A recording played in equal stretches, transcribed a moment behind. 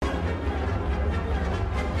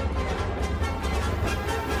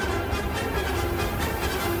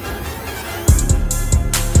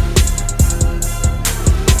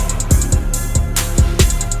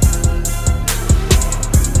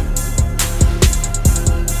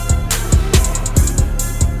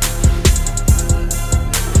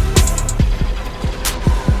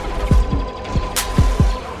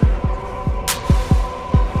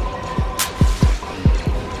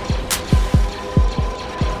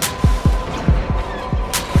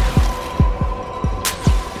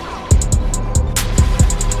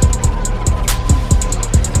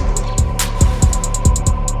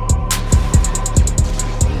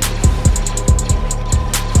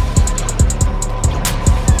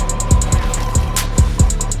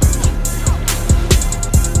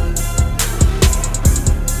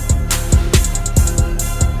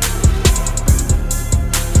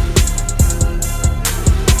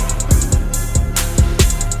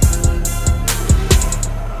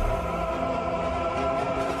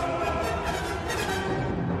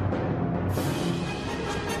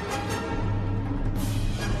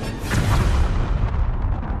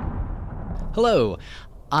Hello,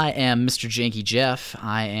 I am Mr. Janky Jeff.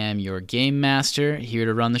 I am your game master here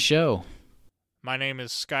to run the show. My name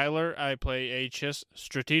is Skylar. I play a chess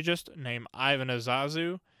strategist named Ivan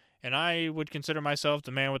Azazu, and I would consider myself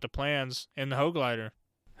the man with the plans in the Hoglider.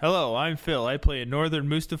 Hello, I'm Phil. I play a Northern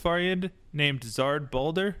Mustafarian named Zard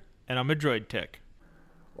Balder, and I'm a droid tech.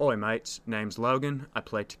 Oi mates, name's Logan. I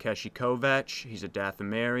play Takeshi Kovacs. He's a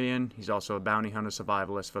Dathomirian. He's also a bounty hunter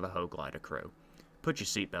survivalist for the Hoglider crew. Put your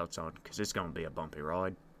seatbelts on, because it's going to be a bumpy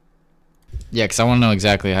ride. Yeah, because I want to know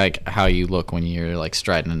exactly how you look when you're like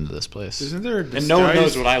striding into this place. Isn't there a disguise? And no one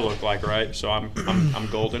knows what I look like, right? So I'm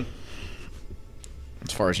golden.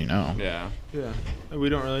 As far as you know. Yeah. Yeah, we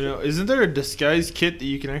don't really know. Isn't there a disguise kit that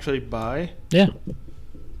you can actually buy? Yeah.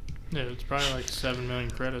 Yeah, it's probably like 7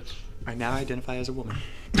 million credits. I now identify as a woman.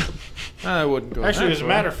 I wouldn't go. Actually, that as a far.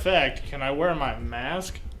 matter of fact, can I wear my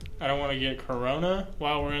mask? I don't want to get corona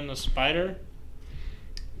while we're in the spider.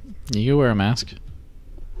 You can wear a mask.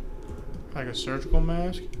 Like a surgical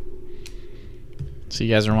mask? So you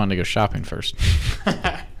guys are wanting to go shopping first. No.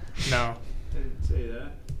 I didn't say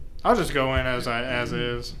that. I'll just go in as is. I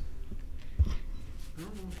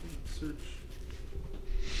don't know if I can search.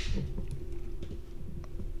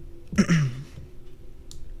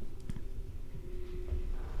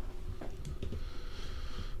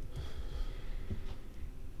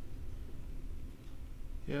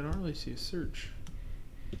 Yeah, I don't really see a search.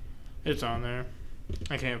 It's on there.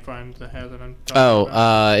 I can't find the hat that I'm talking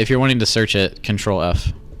about. If you're wanting to search it, Control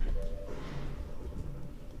F.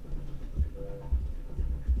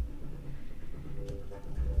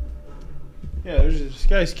 Yeah, there's a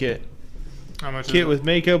disguise kit. How much is Kit it? with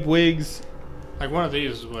makeup, wigs, Like one of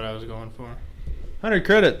these is what I was going for. 100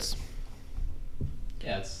 credits.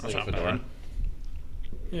 Yeah, it's That's not bad.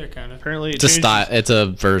 Yeah, kind of. Apparently, It's a style. It's a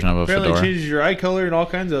version of a Apparently, it fedora. changes your eye color and all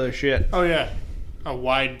kinds of other shit. Oh, yeah. A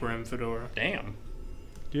wide brim fedora. Damn.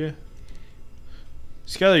 Yeah.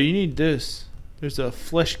 Skylar, you need this. There's a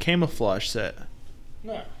flesh camouflage set.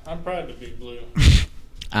 No, I'm proud to be blue.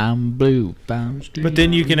 I'm blue. Bound But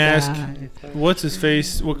then you can ask, what's his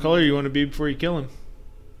face, what color you want to be before you kill him.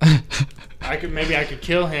 Maybe I could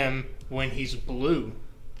kill him when he's blue.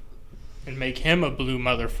 And make him a blue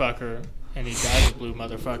motherfucker. And he dies a blue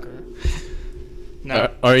motherfucker.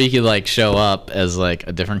 No. Or you could like show up as like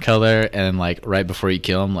a different color and like right before you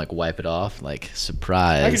kill him, like wipe it off, like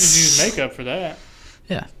surprise. I could just use makeup for that.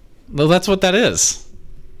 Yeah. Well, that's what that is.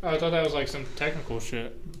 Oh, I thought that was like some technical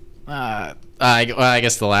shit. I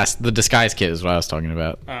guess the disguise kit is what I was talking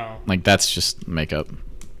about. Oh. Like that's just makeup.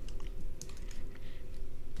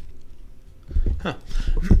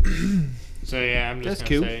 So yeah, I'm just That's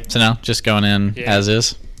gonna cool. say. So no, just going in Yeah. as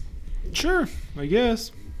is. Sure, I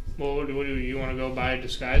guess. Well, what do you want to go buy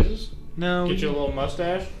disguises? No, Get you a little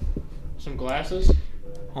mustache, some glasses.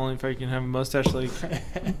 only if I can have a mustache like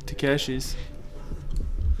Takeshi's.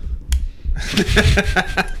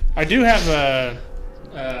 I do have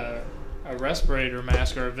a respirator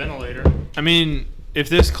mask or a ventilator. I mean, if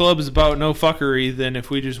this club is about no fuckery, then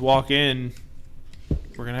if we just walk in,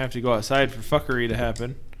 we're going to have to go outside for fuckery to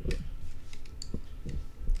happen.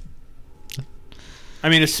 I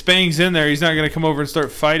mean, if Spang's in there, he's not going to come over and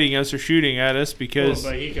start fighting us or shooting at us because...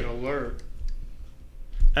 But he can alert.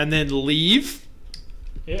 And then leave?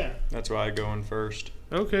 Yeah. That's why I go in first.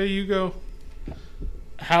 Okay, you go.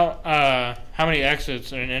 How many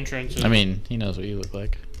exits and entrances? I mean, he knows what you look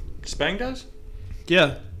like. Spang does?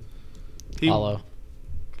 Yeah. Hollow.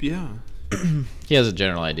 Yeah. He has a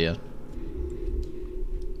general idea.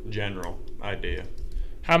 General idea.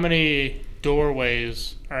 How many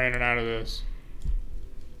doorways are in and out of this?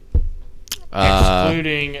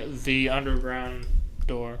 Excluding the underground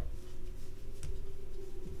door.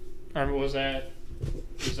 Or was that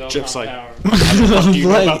the Zelcom Jeff's like, Tower? Do you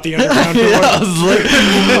know about the underground door? I was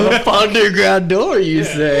like, underground door, you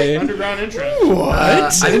say? Underground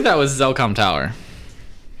entrance. I think that was Zelcom Tower.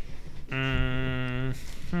 I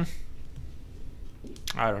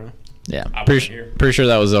don't know. Yeah, I wasn't pretty here. sure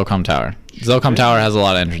that was Zelcom Tower. Zelcom Tower has a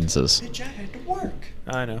lot of entrances Bitch, I had to work.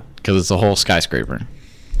 I know. because it's a whole skyscraper.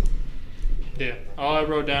 Yeah. All I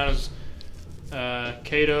wrote down is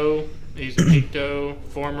Kato. He's a Picto,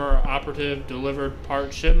 former operative, delivered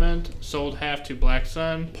part shipment, sold half to Black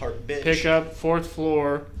Sun. Part bitch. Pickup, 4th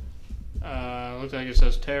floor. Looks like it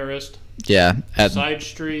says terrorist. Yeah, Side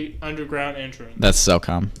street, underground entrance. that's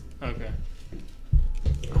Zelcom. Okay.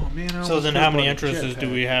 Oh, man. So then how many entrances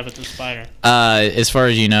do we have at the spider? As far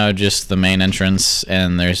as you know, just the main entrance,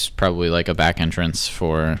 and there's probably like a back entrance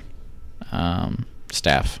for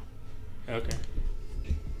staff. Okay.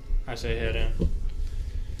 I say head in.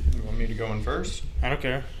 You want me to go in first? I don't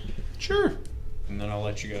care. Sure. and then I'll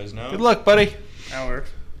let you guys know. Good luck, buddy. That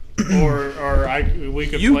works. We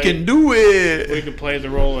could You play, can do it. We could play the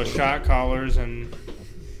role of shot callers and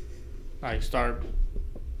like start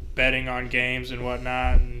betting on games and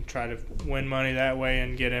whatnot, and try to win money that way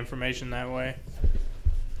and get information that way.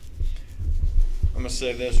 I'm gonna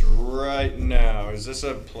say this right now. Is this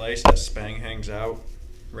a place that Spang hangs out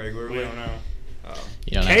regularly? We don't know.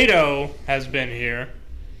 You don't know. Kato has been here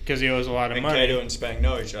because he owes a lot of And money. Kato and Spang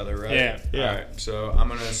know each other, right? Yeah. Yeah. All right. So I'm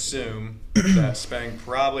gonna assume that Spang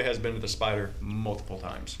probably has been to the Spider multiple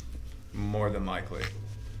times, more than likely.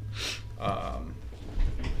 I'm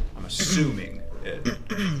assuming it.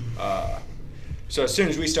 So as soon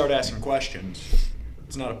as we start asking questions,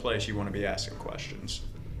 it's not a place you want to be asking questions.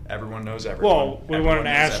 Everyone knows everyone. Well, we Everyone wanted to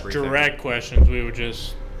knows ask everything. direct questions. We would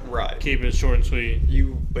just Right. keep it short and sweet.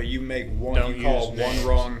 But you make one. Don't You call use one names.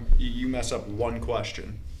 wrong. You mess up one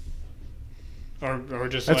question. Or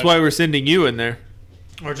just That's let, why we're sending you in there.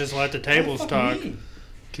 or just let the tables talk.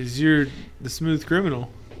 Because you're the smooth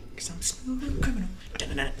criminal. Because I'm a smooth criminal.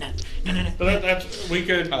 But that's we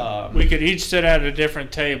could Um, each sit at a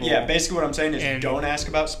different table. Yeah, basically what I'm saying is And- don't ask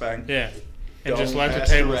about Spang. Yeah. And Don't just let the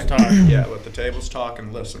ask tables direct- talk. Yeah, let the tables talk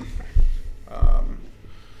and listen.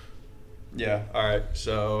 Yeah, alright,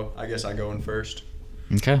 so I guess I go in first.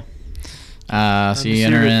 Okay. So I'm you just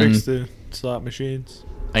enter here to in. fix the slot machines.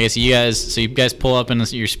 I guess you guys pull up in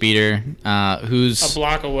your speeder. Who's A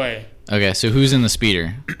block away. okay? So who's in the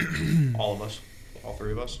speeder? All of us. All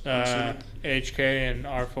three of us. I'm assuming. HK and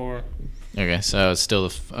R4. Okay, so it's still the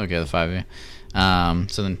 5 of you.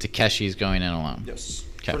 So then Takeshi's going in alone. Yes.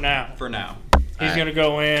 Okay. For now. For now. He's Alright. going to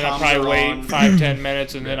go in. I'll Comms probably are wait on. 5-10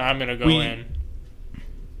 minutes, and then I'm going to go in.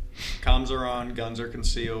 Comms are on, guns are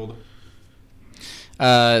concealed.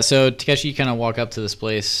 So Takeshi, you kind of walk up to this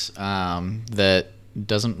place that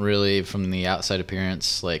doesn't really, from the outside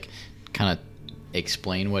appearance, like kind of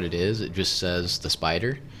explain what it is. It just says the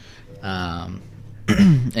Spider. And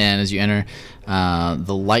as you enter,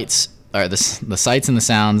 the lights, or the sights and the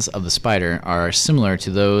sounds of the Spider are similar to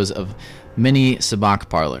those of many sabacc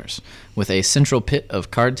parlors. With a central pit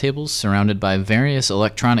of card tables surrounded by various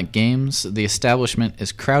electronic games, the establishment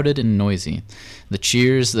is crowded and noisy. The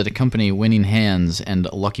cheers that accompany winning hands and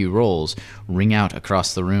lucky rolls ring out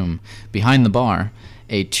across the room. Behind the bar,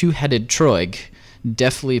 a two-headed Troig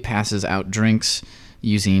deftly passes out drinks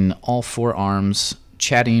using all four arms,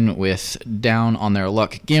 chatting with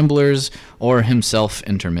down-on-their-luck gamblers or himself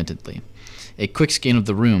intermittently. A quick scan of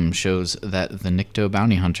the room shows that the Nikto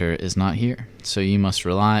bounty hunter is not here, so you must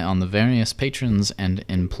rely on the various patrons and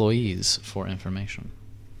employees for information.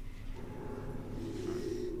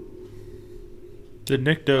 The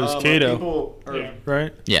Nikto's but Kato, people are- Yeah.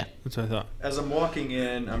 right? Yeah. That's what I thought. As I'm walking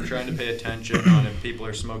in, I'm trying to pay attention on if people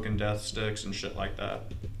are smoking death sticks and shit like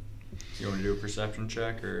that. You want to do a perception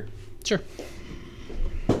check or? Sure.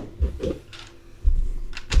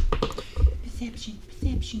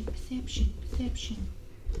 Perception.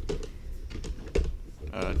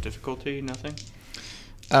 Difficulty, nothing?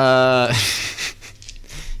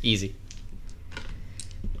 Easy.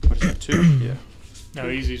 What is that, 2? Yeah. No,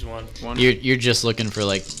 easy's one. 1? You're just looking for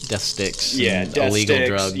like death sticks, Yeah, and death illegal sticks,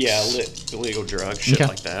 drugs. Yeah, illegal drugs, shit Okay.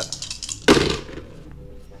 like that.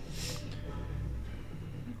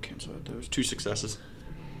 Cancel out those 2 successes.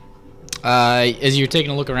 As you're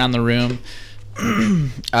taking a look around the room,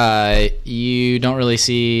 you don't really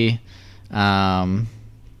see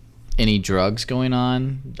any drugs going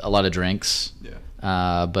on. A lot of drinks,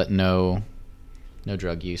 Yeah. but no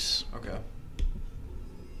drug use. Okay.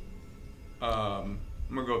 I'm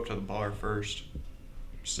gonna go up to the bar first,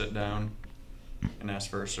 sit down, and ask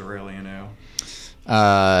for a Cerulean Ale.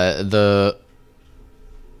 The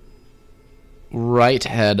right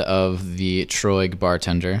head of the Troig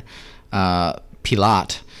bartender,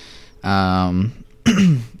 Pilat, kind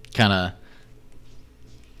of,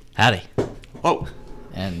 howdy. Oh,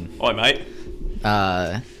 And oi, mate.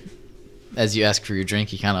 as you ask for your drink,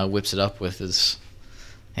 he kind of whips it up with his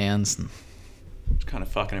hands. It's kind of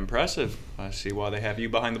fucking impressive. I see why they have you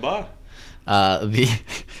behind the bar.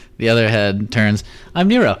 The other head turns. I'm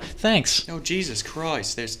Nero. Thanks. Oh, Jesus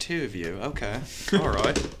Christ, there's 2 of you. Okay.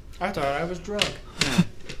 Alright. I thought I was drunk.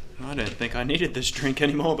 I didn't think I needed this drink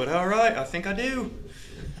anymore, but alright, I think I do.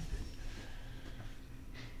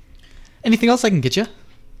 Anything else I can get you?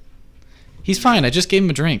 He's fine. I just gave him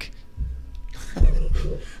a drink.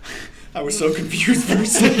 I was so confused for a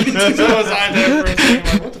second. So was I there for a second.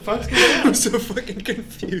 Like, what the fuck's going on? I'm so fucking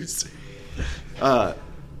confused.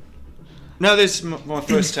 No, this is my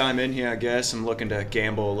first time in here, I guess. I'm looking to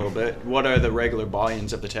gamble a little bit. What are the regular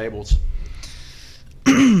buy-ins of the tables?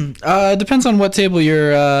 Depends on what table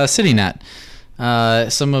you're sitting at.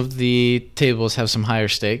 Some of the tables have some higher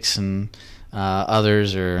stakes, and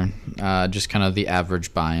others are just kind of the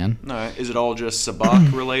average buy-in. All right. Is it all just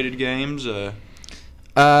Sabak related games?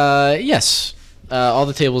 Yes. All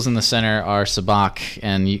the tables in the center are Sabak,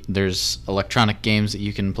 and there's electronic games that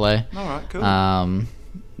you can play. All right, cool.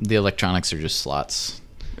 The electronics are just slots.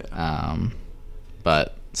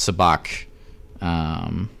 But Sabak,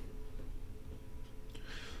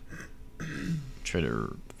 try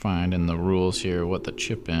to find in the rules here what the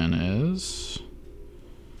chip-in is.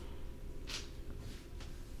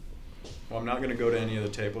 Well, I'm not going to go to any of the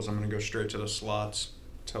tables. I'm going to go straight to the slots.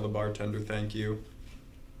 Tell the bartender thank you.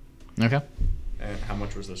 Okay. And how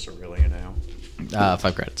much was this Aurelian Ale?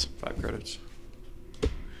 5 credits. 5 credits.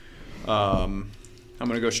 I'm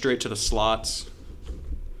going to go straight to the slots.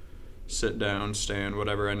 Sit down, stand,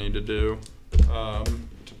 whatever I need to do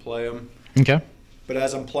to play them. Okay. But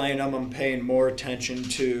as I'm playing them, I'm paying more attention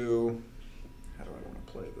to... How do I want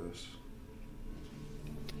to play this?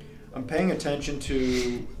 I'm paying attention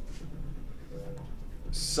to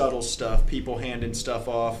subtle stuff. People handing stuff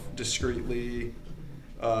off discreetly.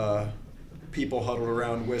 People huddled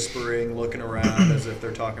around whispering, looking around as if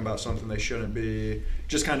they're talking about something they shouldn't be.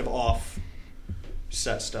 Just kind of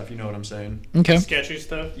off-set stuff, you know what I'm saying? Okay. Sketchy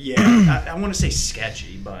stuff. Yeah, I want to say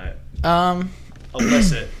sketchy, but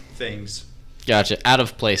illicit things. Gotcha. Out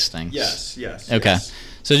of place things. Yes. Okay. Yes.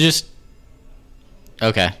 So just...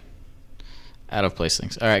 Okay. Out of place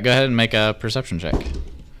things. All right, go ahead and make a perception check.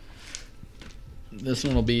 This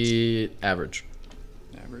one will be average.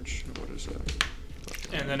 Average? What is that?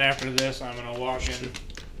 And then after this, I'm gonna walk in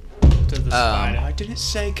to the spider. I didn't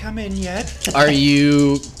say come in yet. Are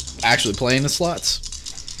you actually playing the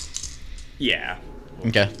slots? Yeah.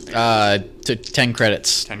 Okay. To 10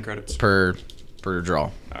 credits 10 credits. per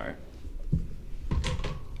draw. All right.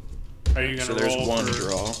 Are you gonna So there's roll one for...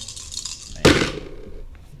 draw.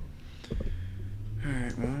 All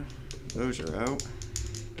right, well, those are out.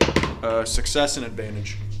 Success and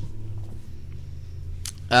advantage.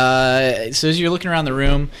 So as you're looking around the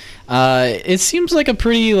room, it seems like a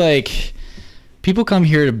pretty people come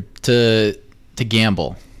here to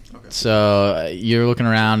gamble. Okay. So you're looking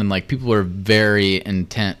around and people are very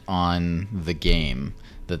intent on the game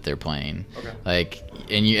that they're playing. Okay.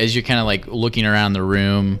 And as you're kind of looking around the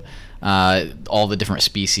room, all the different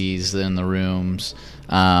species in the rooms,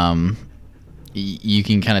 you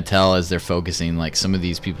can kind of tell as they're focusing, some of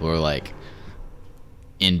these people are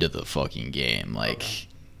into the fucking game.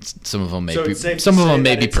 Some of them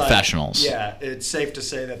may be professionals. Yeah, it's safe to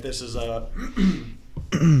say that this is a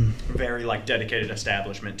very dedicated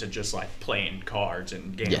establishment to just playing cards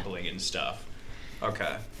and gambling and stuff.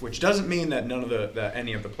 Okay, which doesn't mean that that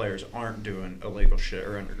any of the players aren't doing illegal shit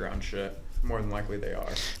or underground shit. More than likely they are.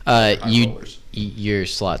 Your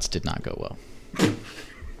slots did not go well.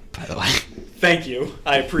 By the way. Thank you.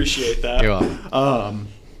 I appreciate that. You're welcome.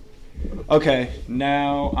 Okay,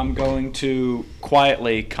 now I'm going to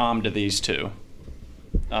quietly calm to these two.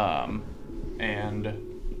 And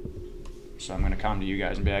so I'm going to calm to you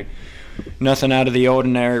guys and be like, nothing out of the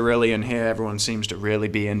ordinary really in here. Everyone seems to really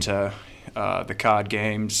be into the card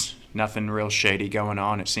games. Nothing real shady going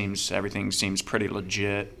on. Everything seems pretty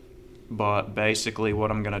legit. But basically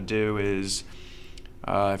what I'm going to do is,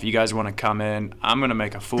 if you guys want to come in, I'm going to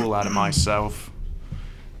make a fool out of myself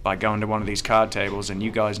by going to one of these card tables, and you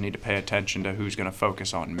guys need to pay attention to who's going to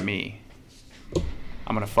focus on me.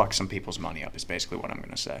 I'm going to fuck some people's money up is basically what I'm going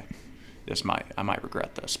to say. I might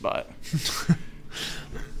regret this, but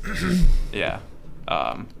yeah.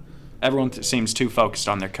 Everyone seems too focused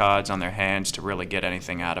on their cards, on their hands to really get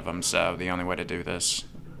anything out of them, so the only way to do this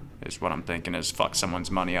is what I'm thinking is fuck someone's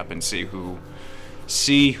money up and see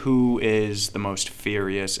who is the most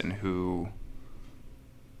furious and who...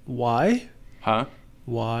 Why? Huh?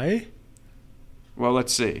 Why? Well,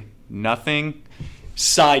 let's see. Nothing.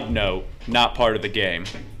 Side note, not part of the game.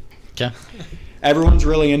 Okay. Everyone's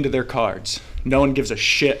really into their cards. No one gives a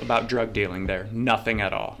shit about drug dealing there. Nothing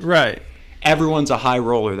at all. Right. Everyone's a high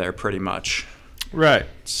roller there, pretty much. Right.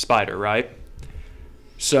 Spider, right?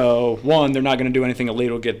 So, one, they're not going to do anything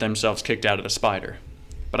illegal to get themselves kicked out of the Spider.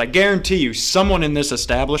 But I guarantee you, someone in this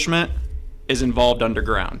establishment is involved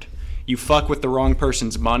underground. You fuck with the wrong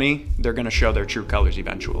person's money, they're going to show their true colors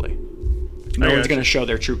eventually. No one's going to show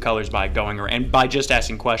their true colors by going around. And by just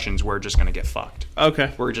asking questions, we're just going to get fucked.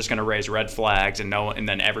 Okay. We're just going to raise red flags, and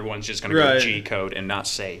then everyone's just going to go G-code and not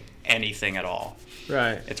say anything at all.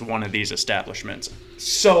 Right. It's one of these establishments.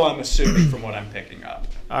 So I'm assuming from what I'm picking up.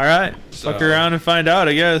 All right. Fuck around and find out,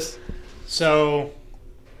 I guess. So,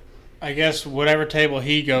 I guess whatever table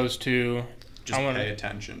he goes to, Just pay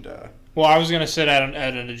attention to Well, I was going to sit at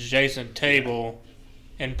an adjacent table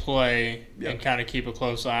and play Yep. and kind of keep a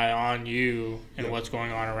close eye on you and Yep. what's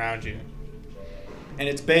going on around you. And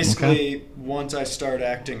it's basically, once I start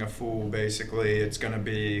acting a fool, basically, it's going to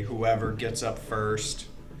be whoever gets up first,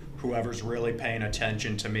 whoever's really paying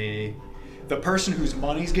attention to me. The person whose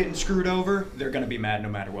money's getting screwed over, they're going to be mad no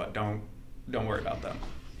matter what. Don't worry about them.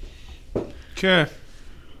 Okay.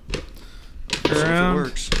 See if it Around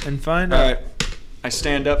works. and find All out. right. I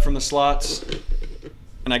stand up from the slots,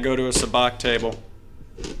 and I go to a sabacc table.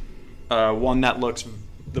 One that looks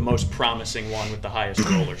the most promising one with the highest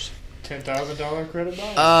rollers. $10,000 credit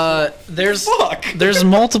buy? There's Fuck. there's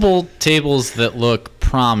multiple tables that look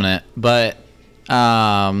prominent, but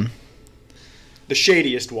The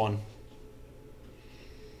shadiest one.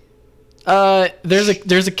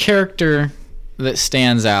 there's a character that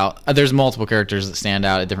stands out. There's multiple characters that stand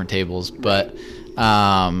out at different tables, but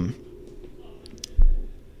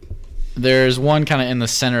there's one kind of in the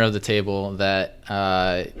center of the table that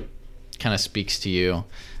kind of speaks to you,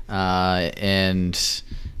 and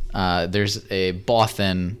there's a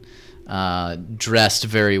Bothan dressed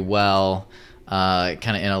very well, kind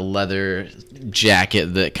of in a leather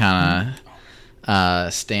jacket that kind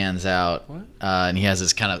of stands out, and he has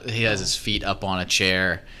his feet up on a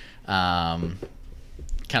chair, kind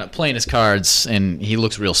of playing his cards, and he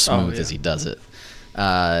looks real smooth as he does it.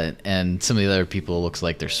 And some of the other people looks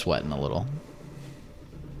like they're sweating a little.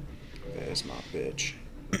 There's my bitch.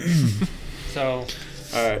 So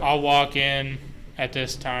All right. I'll walk in at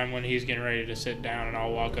this time when he's getting ready to sit down, and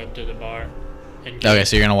I'll walk up to the bar. And Okay,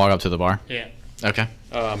 so you're gonna walk up to the bar. Yeah. Okay.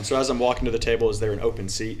 So as I'm walking to the table, is there an open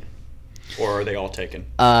seat, or are they all taken?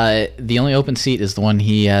 The only open seat is the one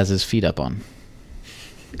he has his feet up on.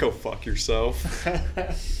 Go fuck yourself.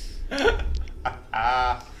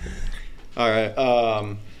 All right.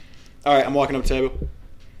 I'm walking up to the table.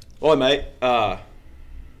 Oi, mate. I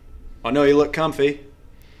know you look comfy.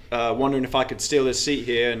 Wondering if I could steal this seat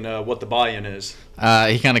here and what the buy-in is.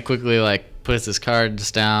 He kind of quickly puts his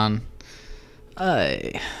cards down.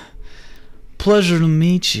 Hey, pleasure to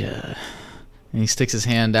meet you. And he sticks his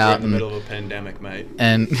hand We're out in the middle of a pandemic, mate.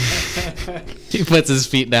 and he puts his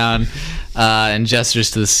feet down and gestures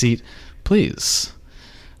to the seat. Please,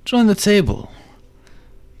 join the table.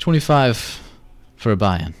 25 for a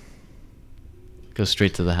buy-in. Go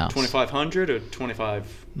straight to the house. 2,500 or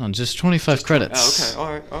 25? No, just 25 credits. Oh,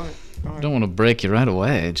 okay. All right. Don't want to break you right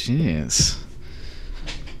away. Jeez.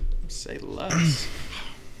 Say less.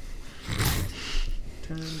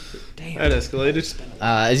 That escalated.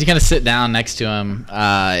 As you kind of sit down next to him,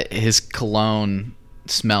 his cologne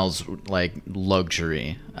smells like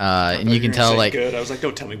luxury, and you can tell good. I was like,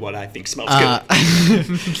 don't tell me what I think smells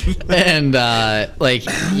good. and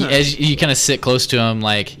as you kind of sit close to him,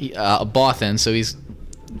 a Bothan, so he's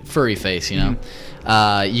furry face, you know.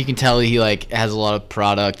 You can tell he has a lot of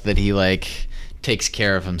product that he takes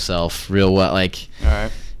care of himself real well. All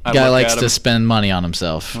right. Guy likes to spend money on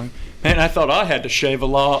himself. Man, I thought I had to shave a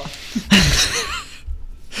lot.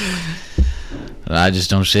 I just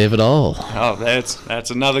don't shave at all. Oh, that's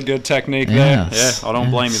another good technique Yes, there. Yeah, I don't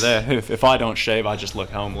blame you yes. there. If I don't shave, I just look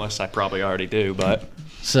homeless. I probably already do, but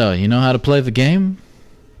So, you know how to play the game?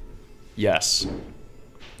 yes.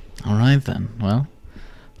 All right, then. Well,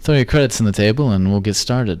 throw your credits on the table and we'll get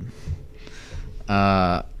started.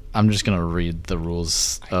 I'm just going to read the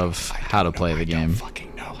rules of how to play the game.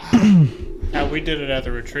 Fucking know. We did it at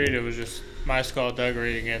the retreat. It was just my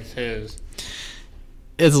skullduggery against his.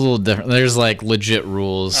 It's a little different. There's legit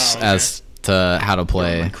rules Oh, okay. as to how to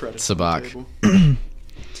play My credits on the Sabacc. table.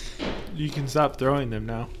 You can stop throwing them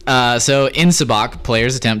now. So in Sabacc,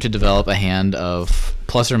 players attempt to develop a hand of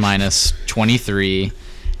plus or minus 23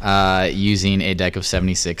 using a deck of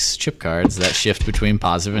 76 chip cards that shift between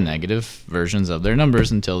positive and negative versions of their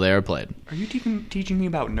numbers until they are played. Are you teaching me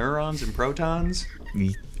about neurons and protons?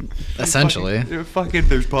 Essentially. There's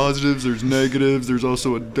positives, there's negatives, there's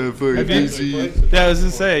also a easy. Yeah, I was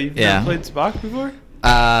gonna say, you've Yeah. never played Spock before?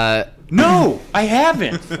 No, I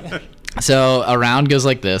haven't. So a round goes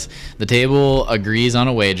like this. The table agrees on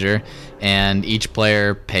a wager, and each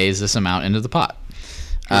player pays this amount into the pot.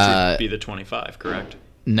 Be the 25, correct?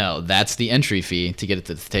 No, that's the entry fee to get it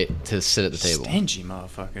to sit at the table. Stingy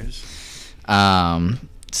motherfuckers.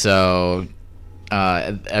 So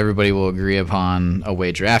everybody will agree upon a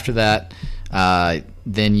wager after that.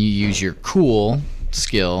 Then you use your cool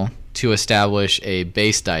skill to establish a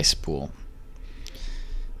base dice pool.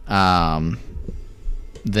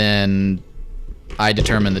 Then I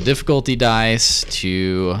determine the difficulty dice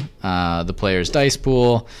to the player's dice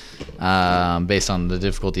pool based on the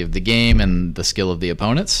difficulty of the game and the skill of the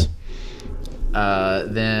opponents.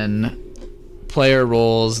 Then player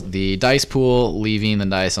rolls the dice pool, leaving the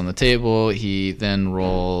dice on the table. He then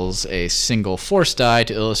rolls a single force die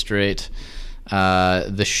to illustrate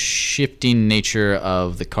the shifting nature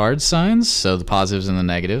of the card signs, so the positives and the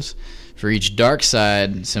negatives. For each dark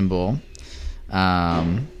side symbol,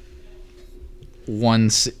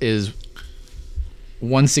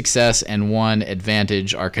 one success and one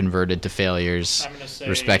advantage are converted to failures, I'm gonna say-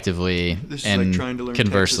 respectively, This is and like trying to learn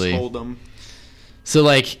conversely. Texas Hold'em. So,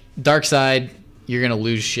 like, dark side, you're gonna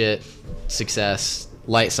lose shit. Success.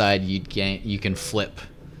 Light side, you can flip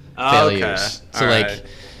failures. So, like,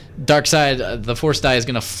 dark side, the force die is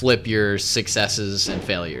gonna flip your successes and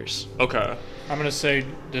failures. Okay. I'm gonna say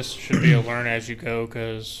this should be a learn as you go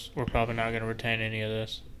because we're probably not gonna retain any of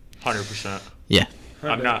this. 100%. Yeah.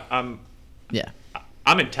 I'm Yeah.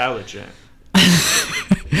 intelligent.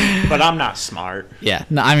 But I'm not smart. Yeah.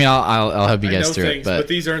 No, I mean, I'll help you I guys know through things, it, but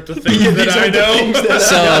these aren't the things that I know.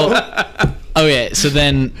 So, okay, so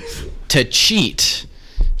then to cheat,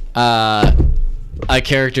 a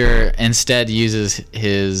character instead uses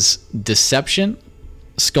his deception,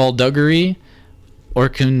 skullduggery, or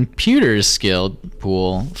computer skill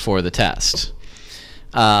pool for the test.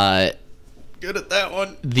 Good at that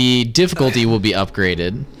one. The difficulty will be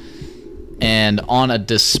upgraded, and on a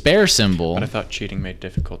despair symbol, But I thought cheating made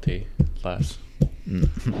difficulty less.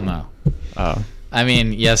 no. Oh. I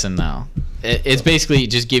mean, yes and no. It's basically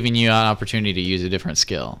just giving you an opportunity to use a different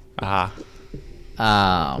skill. Ah.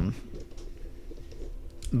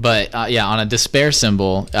 But yeah, on a despair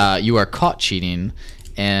symbol, you are caught cheating,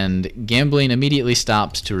 and gambling immediately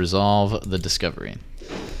stops to resolve the discovery.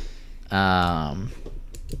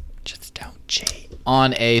 Just don't cheat.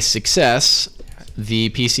 On a success, the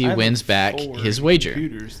PC wins back his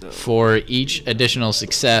wager. For each additional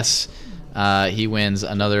success, he wins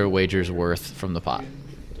another wager's worth from the pot.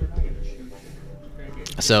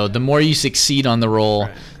 So the more you succeed on the roll,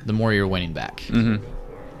 the more you're winning back. Mm-hmm.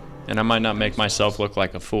 And I might not make myself look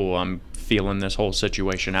like a fool. I'm feeling this whole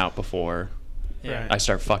situation out before I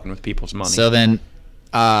start fucking with people's money. So then,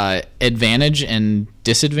 advantage and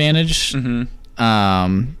disadvantage.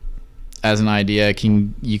 As an idea,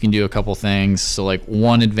 you can do a couple things. So like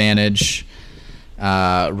one advantage,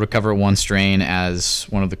 recover one strain as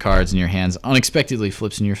one of the cards in your hands unexpectedly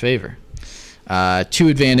flips in your favor. 2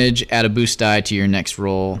 advantage, add a boost die to your next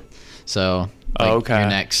roll. So like okay. your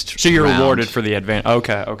next So you're round. rewarded for the advantage.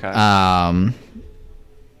 Okay.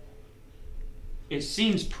 It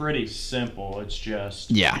seems pretty simple. It's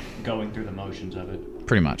just Yeah, going through the motions of it.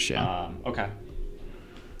 pretty much, yeah. Okay.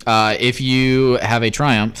 If you have a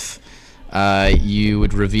triumph, you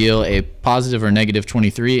would reveal a positive or negative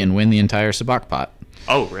 23 and win the entire sabak pot.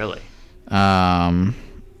 Oh, really? Um,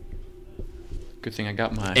 Good thing I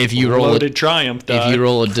got my If you roll a- loaded triumph die. if you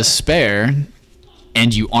roll a despair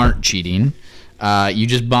and you aren't cheating, you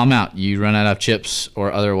just bomb out. You run out of chips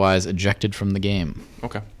or otherwise ejected from the game.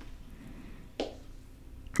 Okay.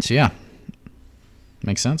 So yeah,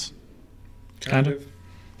 makes sense. Kind of.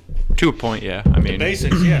 To a point, yeah. I mean,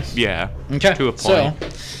 Basics, yes. yeah. Okay. To a point.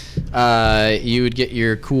 So, you would get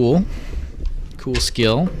your cool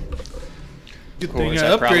skill. Good thing I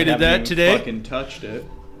upgraded that today. Fucking touched it.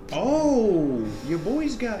 Oh, your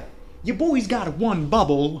boy's got one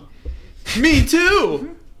bubble. Me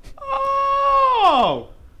too. Oh!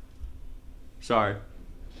 Sorry.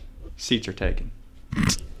 Seats are taken.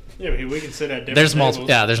 Yeah, but we can sit at different There's tables. multiple.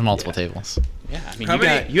 Yeah, there's multiple tables. Yeah, I mean, How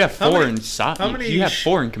you have how four many- in side. how many You have sh-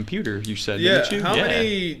 4 in computer. You said, Yeah. didn't you? How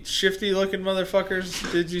many shifty-looking motherfuckers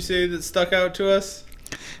did you say that stuck out to us?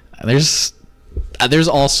 There's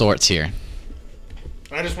all sorts here.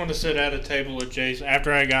 I just want to sit at a table adjacent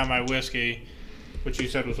after I got my whiskey, which you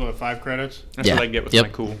said was what 5 credits, That's Yeah. what I get with Yep. my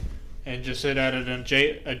cool. and just sit at an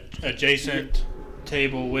adjacent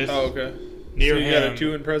table with Oh, okay. near So you him, got a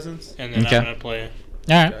 2 in presence? and then Okay. I'm gonna play.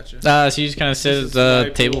 All right. Gotcha. So you just kind of sit This at is the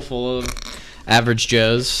my table pool. full of average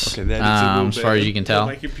Joes. Okay, that is a little as far as bit- you can tell.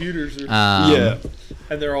 My computers are, Yeah.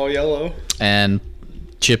 and they're all yellow. And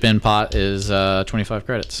chip in pot is 25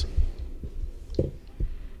 credits.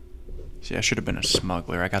 See, I should have been a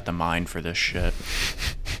smuggler. I got the mind for this shit.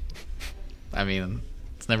 I mean,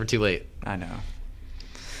 it's never too late. I know.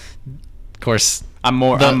 Of course, I'm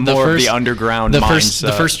more of the underground the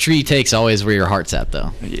mindset. first tree you take's always where your heart's at,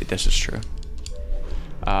 though. Yeah, this is true.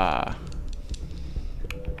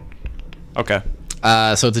 Okay.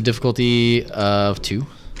 So it's a difficulty of 2,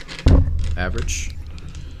 average.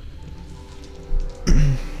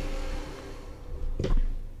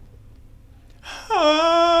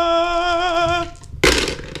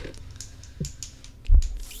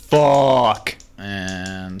 Fuck.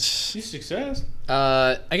 And You success.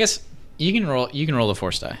 I guess You can roll the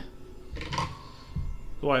force die.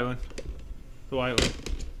 The white one.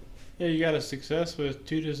 Yeah, you got a success with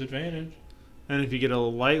 2 disadvantage. And if you get a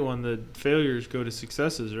light one, the failures go to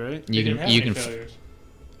successes, right? You didn't have You any can failures.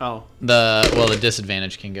 Oh. the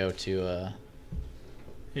disadvantage can go to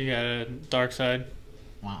You got a dark side.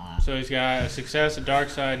 Wow. So he's got a success, a dark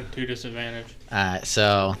side, and 2 disadvantage.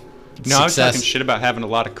 So No, I was success- talking shit about having a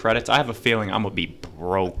lot of credits. I have a feeling I'm gonna be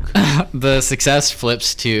broke. the success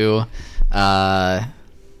flips to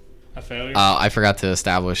A failure. I forgot to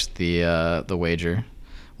establish the wager.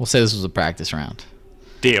 We'll say this was a practice round.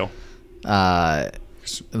 Deal. What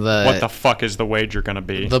What the fuck is the wager gonna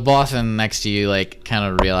be? The boss next to you like kind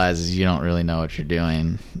of realizes you don't really know what you're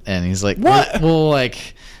doing, and he's like, "What? We'll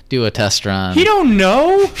like do a test run." He don't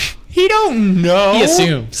know. He don't know. He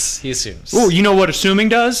assumes. Oh, you know what assuming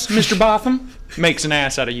does, Mr. Botham? Makes an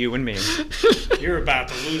ass out of you and me. You're about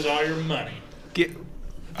to lose all your money.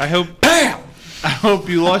 I hope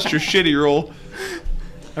you lost your shitty roll.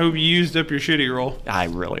 I hope you used up your shitty roll. I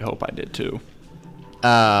really hope I did too.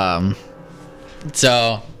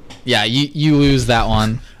 So, yeah, you lose that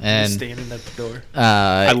one, and Standing at the door.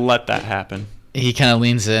 I let that happen. he kind of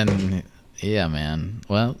leans in. Yeah, man.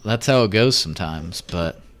 Well, that's how it goes sometimes,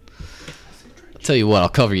 but I'll tell you what, I'll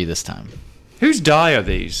cover you this time. Whose die are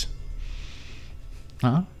these?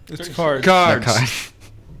 Huh? It's cards. Cards. That card.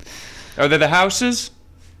 Are they the houses?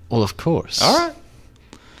 Well, of course. All right.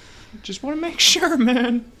 Just want to make sure,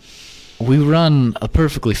 man. We run a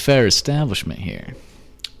perfectly fair establishment here.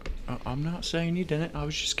 I'm not saying you didn't. I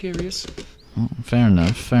was just curious. Well, fair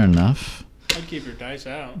enough, fair enough. I'd keep your dice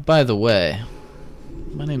out. By the way,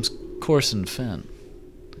 my name's Corson Finn.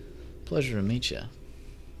 Pleasure to meet you.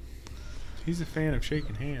 He's a fan of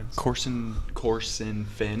shaking hands. Corson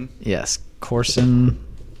Finn. Yes, Corson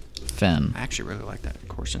Finn. I actually really like that.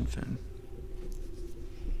 Corson Finn.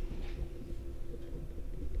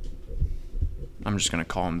 I'm just going to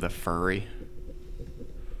call him the furry.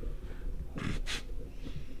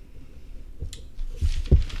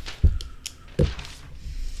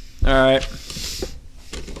 All right.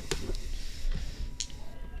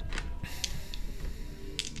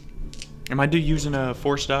 Am I using a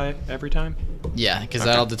force die every time? Yeah, because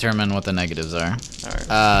Okay. that'll determine what the negatives are.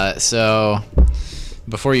 All right. So,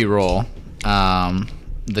 before you roll,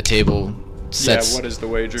 the table sets what is the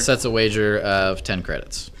wager? sets a wager of 10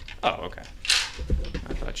 credits. Oh, okay.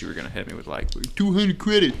 I thought you were gonna hit me with like 200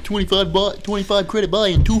 credit, 25 credit buy,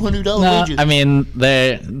 and $200 No, wager. I mean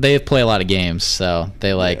they play a lot of games, so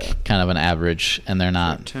they like kind of an average, and they're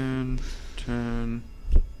not 10.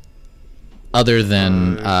 other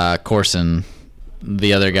than Corson.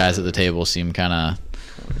 The other guys at the table seem kind of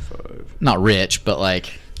 25. not rich, but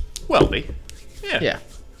like Wealthy. Yeah. yeah,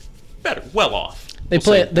 Better. Well off. they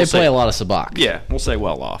play a lot of sabacc. Yeah, we'll say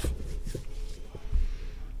well off.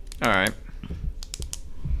 All right.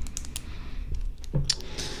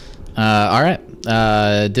 All right.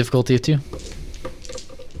 Difficulty of 2.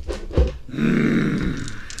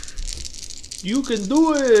 You can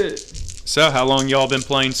do it. So, how long y'all been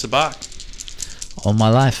playing sabacc? All my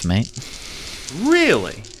life, mate.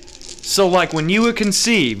 Really? So, like when you were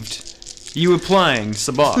conceived, you were playing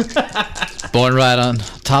sabacc? Born right on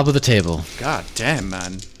top of the table. God damn,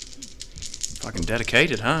 man. Fucking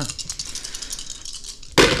dedicated, huh?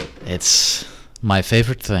 It's my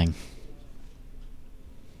favorite thing.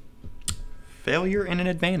 Failure and an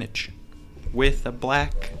advantage with a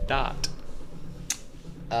black dot.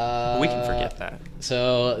 We can forget that.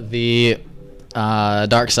 So the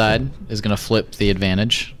dark side is going to flip the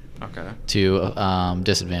advantage Okay. to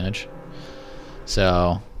disadvantage.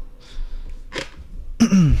 So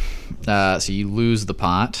so you lose the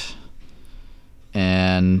pot,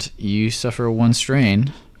 and you suffer 1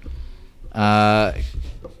 strain.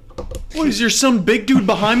 What, is there some big dude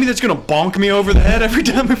behind me that's gonna bonk me over the head every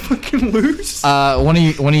time I fucking lose? One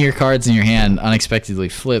of your cards in your hand unexpectedly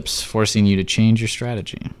flips, forcing you to change your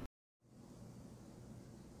strategy.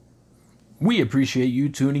 We appreciate you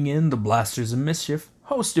tuning in to Blasters of Mischief,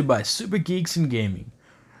 hosted by Super Geeks in Gaming.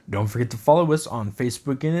 Don't forget to follow us on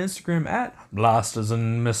Facebook and Instagram at Blasters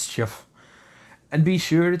and Mischief. And be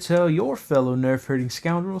sure to tell your fellow nerf-hurting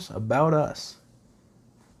scoundrels about us.